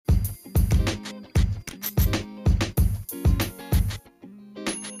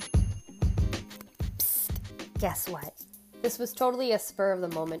guess what? This was totally a spur of the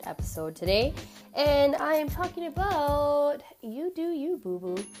moment episode today, and I am talking about you do you,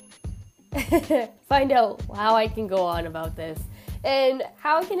 boo-boo. Find out how I can go on about this and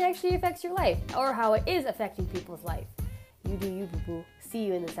how it can actually affect your life, or how it is affecting people's life. You do you, boo-boo. See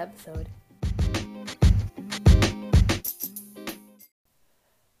you in this episode.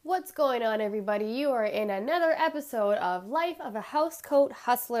 What's going on, everybody? You are in another episode of Life of a Housecoat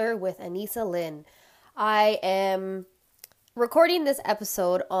Hustler with Anissa Lynn. I am recording this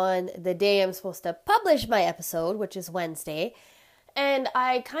episode on the day I'm supposed to publish my episode, which is Wednesday. And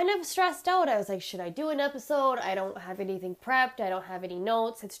I kind of stressed out. I was like, should I do an episode? I don't have anything prepped. I don't have any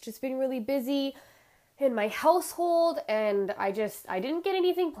notes. It's just been really busy in my household, and I didn't get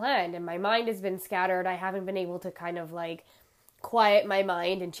anything planned, and my mind has been scattered. I haven't been able to kind of like quiet my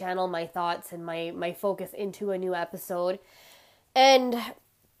mind and channel my thoughts and my focus into a new episode. And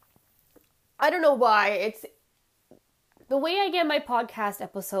I don't know why. It's the way I get my podcast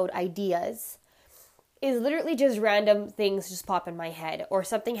episode ideas is literally just random things just pop in my head, or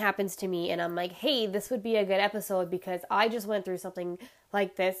something happens to me and I'm like, hey, this would be a good episode because I just went through something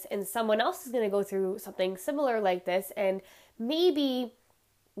like this and someone else is going to go through something similar like this, and maybe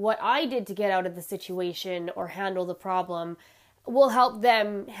what I did to get out of the situation or handle the problem will help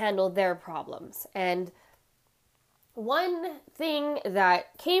them handle their problems. And one thing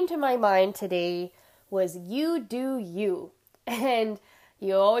that came to my mind today was you do you. And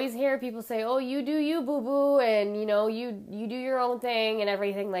you always hear people say, oh, you do you, boo-boo, and you do your own thing and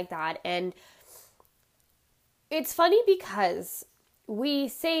everything like that. And it's funny because we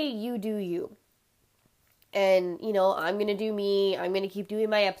say you do you. And, I'm going to do me, I'm going to keep doing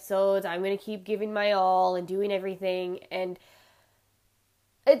my episodes, I'm going to keep giving my all and doing everything, and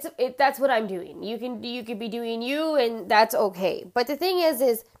that's what I'm doing. You could be doing you, and that's okay. But the thing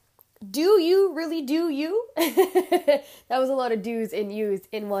is do you really do you? That was a lot of do's and you's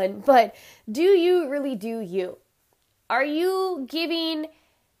in one. But do you really do you? Are you giving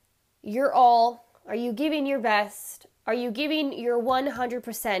your all? Are you giving your best? Are you giving your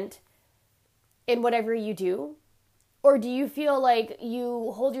 100% in whatever you do? Or do you feel like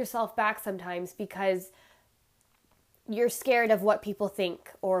you hold yourself back sometimes because you're scared of what people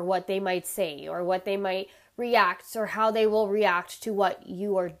think, or what they might say, or what they might react, or how they will react to what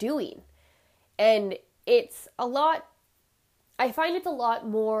you are doing? And I find it's a lot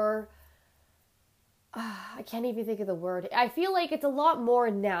more, I can't even think of the word. I feel like it's a lot more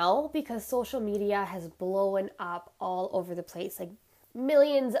now because social media has blown up all over the place. Like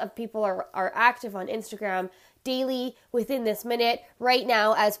millions of people are active on Instagram daily, within this minute, right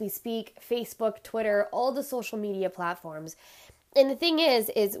now as we speak, Facebook, Twitter, all the social media platforms. And the thing is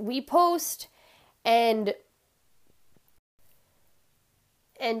we post and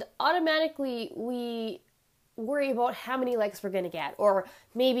automatically we worry about how many likes we're going to get, or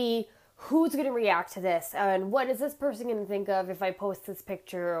maybe who's going to react to this, and what is this person going to think of if I post this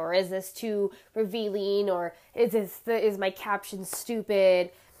picture, or is this too revealing, or is my caption stupid?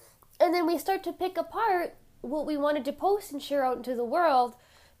 And then we start to pick apart what we wanted to post and share out into the world,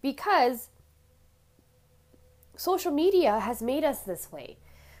 because social media has made us this way.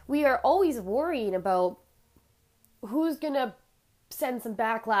 We are always worrying about who's going to send some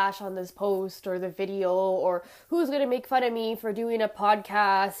backlash on this post or the video, or who's going to make fun of me for doing a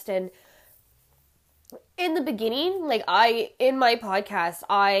podcast. And in the beginning, in my podcast,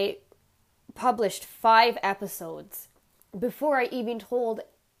 I published 5 episodes before I even told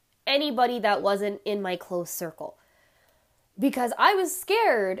anybody that wasn't in my close circle, because I was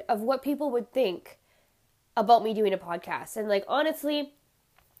scared of what people would think about me doing a podcast. And honestly,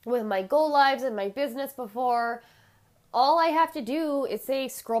 with my go lives and my business before, all I have to do is say,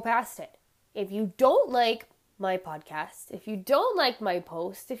 scroll past it. If you don't like my podcast, if you don't like my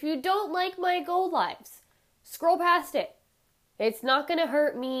post, if you don't like my go lives, scroll past it. It's not going to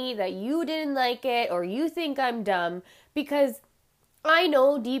hurt me that you didn't like it or you think I'm dumb, because I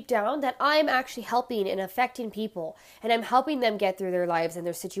know deep down that I'm actually helping and affecting people, and I'm helping them get through their lives and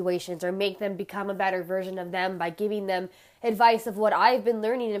their situations, or make them become a better version of them by giving them advice of what I've been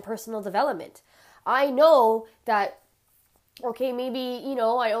learning in personal development. I know that, okay, maybe,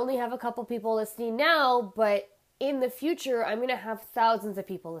 I only have a couple people listening now, but in the future, I'm going to have thousands of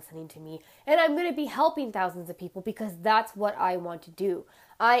people listening to me, and I'm going to be helping thousands of people, because that's what I want to do.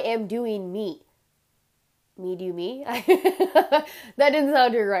 I am doing me. Me do me? That didn't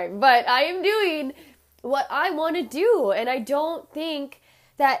sound right, but I am doing what I want to do, and I don't think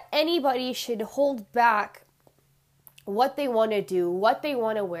that anybody should hold back what they want to do, what they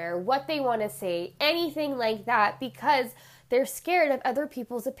want to wear, what they want to say, anything like that, because They're scared of other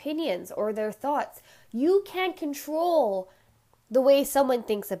people's opinions or their thoughts. You can't control the way someone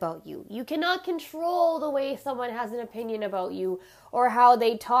thinks about you. You cannot control the way someone has an opinion about you or how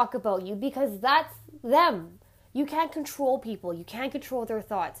they talk about you, because that's them. You can't control people. You can't control their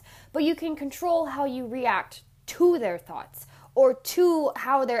thoughts, but you can control how you react to their thoughts or to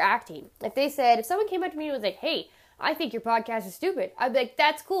how they're acting. If someone came up to me and was like, hey, I think your podcast is stupid, I'd be like,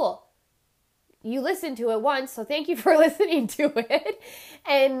 that's cool. You listened to it once, so thank you for listening to it.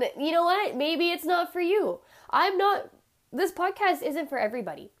 And you know what? Maybe it's not for you. This podcast isn't for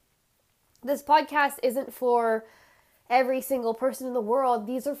everybody. This podcast isn't for every single person in the world.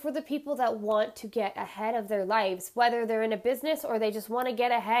 These are for the people that want to get ahead of their lives, whether they're in a business or they just want to get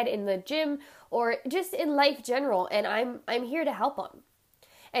ahead in the gym or just in life general. And I'm here to help them.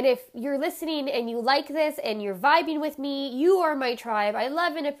 And if you're listening and you like this and you're vibing with me, you are my tribe. I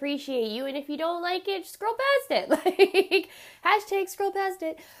love and appreciate you. And if you don't like it, just scroll past it. Hashtag scroll past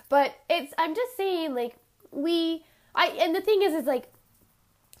it. But I'm just saying, and the thing is like,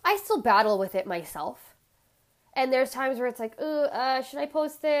 I still battle with it myself. And there's times where it's like, should I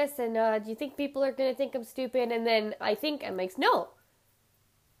post this? And do you think people are going to think I'm stupid? And then I'm like, no,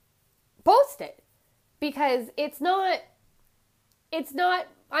 post it. Because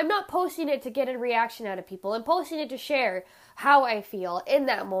I'm not posting it to get a reaction out of people. I'm posting it to share how I feel in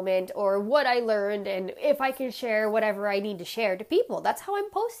that moment or what I learned, and if I can share whatever I need to share to people. That's how I'm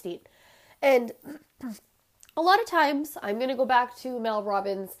posting. And a lot of times, I'm going to go back to Mel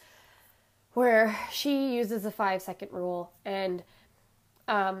Robbins, where she uses the 5-second rule. And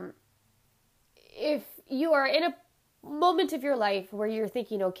if you are in a moment of your life where you're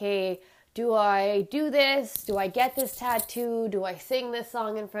thinking, okay, do I do this? Do I get this tattoo? Do I sing this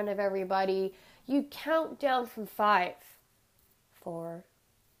song in front of everybody? You count down from 5, 4,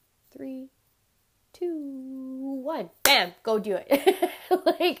 3, 2, 1. Bam, go do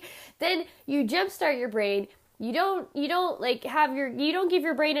it. Then you jumpstart your brain. You don't give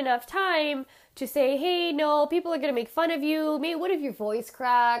your brain enough time to say, hey, no, people are going to make fun of you. Maybe what if your voice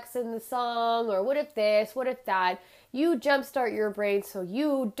cracks in the song? Or what if this? What if that? You jumpstart your brain so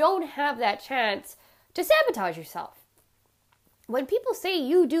you don't have that chance to sabotage yourself. When people say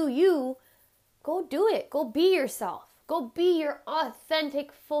you do you, go do it. Go be yourself. Go be your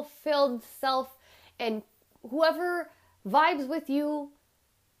authentic, fulfilled self. And whoever vibes with you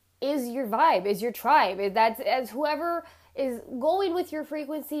is your vibe, is your tribe. As whoever is going with your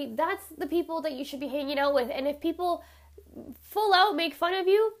frequency, that's the people that you should be hanging out with. And if people full out make fun of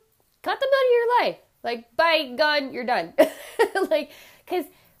you, cut them out of your life. By God, you're done. Because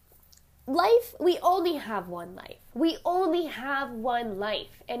life, we only have one life. We only have one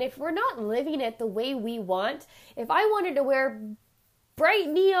life. And if we're not living it the way we want, if I wanted to wear bright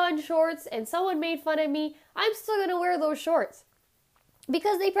neon shorts and someone made fun of me, I'm still going to wear those shorts.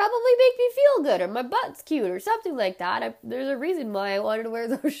 Because they probably make me feel good, or my butt's cute, or something like that. There's a reason why I wanted to wear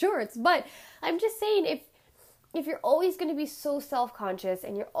those shorts. But I'm just saying, if you're always going to be so self-conscious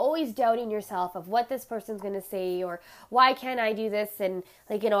and you're always doubting yourself of what this person's going to say, or why can't I do this, and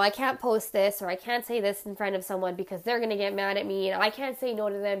I can't post this, or I can't say this in front of someone because they're going to get mad at me, and I can't say no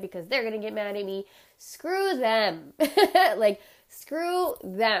to them because they're going to get mad at me. Screw them. Screw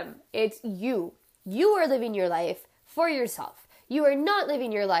them. It's you. You are living your life for yourself. You are not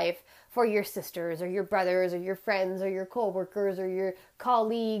living your life for your sisters or your brothers or your friends or your coworkers or your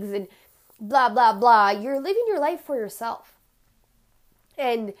colleagues and blah, blah, blah. You're living your life for yourself.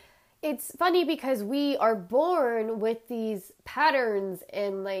 And it's funny because we are born with these patterns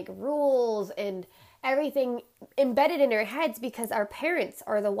and rules and everything embedded in our heads because our parents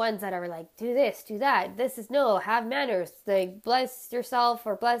are the ones that are like, do this, do that. This is no, have manners. Bless yourself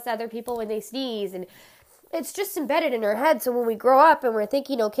or bless other people when they sneeze. And it's just embedded in our head. So when we grow up and we're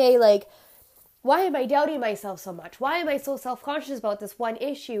thinking, okay, why am I doubting myself so much? Why am I so self-conscious about this one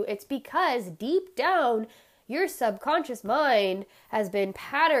issue? It's because deep down, your subconscious mind has been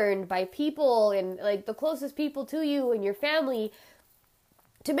patterned by people and the closest people to you and your family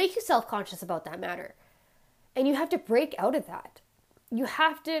to make you self-conscious about that matter. And you have to break out of that. You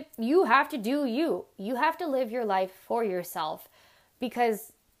have to do you. You have to live your life for yourself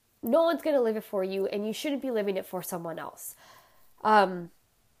because no one's going to live it for you, and you shouldn't be living it for someone else.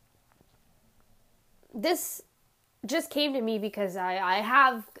 This just came to me because I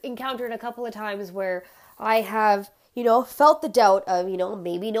have encountered a couple of times where I have, felt the doubt of,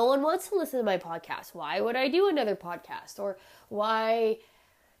 maybe no one wants to listen to my podcast. Why would I do another podcast? Or why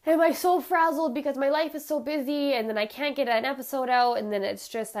am I so frazzled because my life is so busy and then I can't get an episode out, and then it's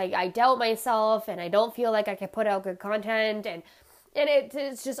just I doubt myself and I don't feel like I can put out good content, and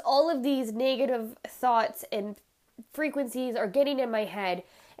it's just all of these negative thoughts and frequencies are getting in my head,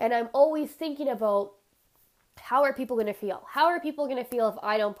 and I'm always thinking about, how are people going to feel? How are people going to feel if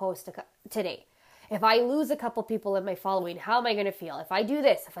I don't post today? If I lose a couple people in my following, how am I going to feel? If I do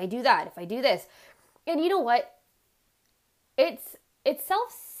this, if I do that, if I do this. And you know what? It's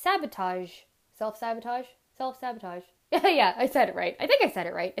self-sabotage. Self-sabotage? Self-sabotage. Yeah, I said it right. I think I said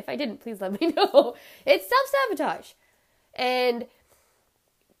it right. If I didn't, please let me know. It's self-sabotage. And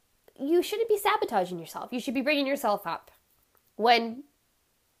you shouldn't be sabotaging yourself. You should be bringing yourself up. When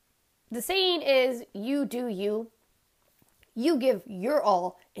the saying is, you do you, you give your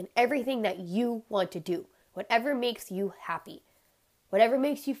all in everything that you want to do. Whatever makes you happy. Whatever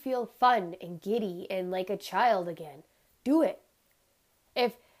makes you feel fun and giddy and like a child again. Do it.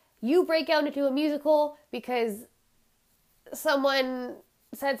 If you break out into a musical because someone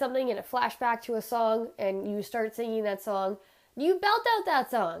said something in a flashback to a song and you start singing that song, you belt out that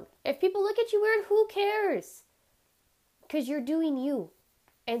song. If people look at you weird, who cares? Because you're doing you.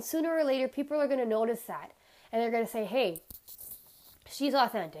 And sooner or later, people are going to notice that. And they're going to say, hey, she's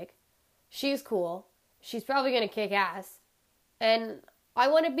authentic. She's cool. She's probably going to kick ass. And I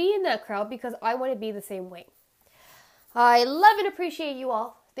want to be in that crowd because I want to be the same way. I love and appreciate you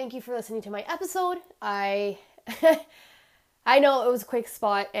all. Thank you for listening to my episode. I know it was a quick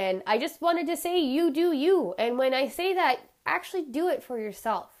spot, and I just wanted to say you do you. And when I say that, actually do it for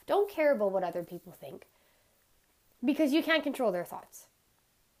yourself. Don't care about what other people think, because you can't control their thoughts.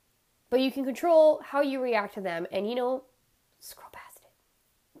 But you can control how you react to them, and scroll past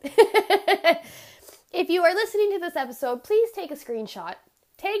it. If you are listening to this episode, please take a screenshot,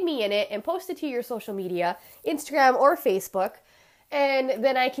 tag me in it, and post it to your social media, Instagram or Facebook. And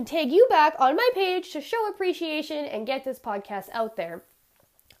then I can tag you back on my page to show appreciation and get this podcast out there.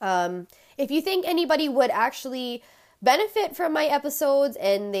 If you think anybody would actually benefit from my episodes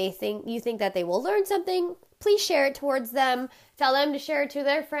and you think that they will learn something, please share it towards them. Tell them to share it to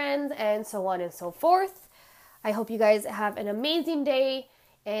their friends, and so on and so forth. I hope you guys have an amazing day,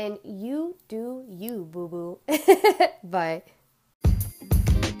 and you do you, boo-boo. Bye.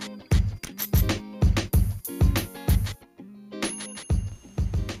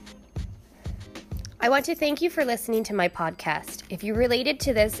 I want to thank you for listening to my podcast. If you related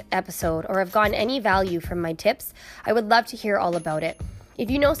to this episode or have gotten any value from my tips, I would love to hear all about it. If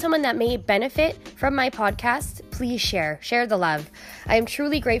you know someone that may benefit from my podcast, please share the love. I am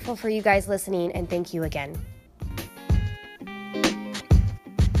truly grateful for you guys listening, and thank you again.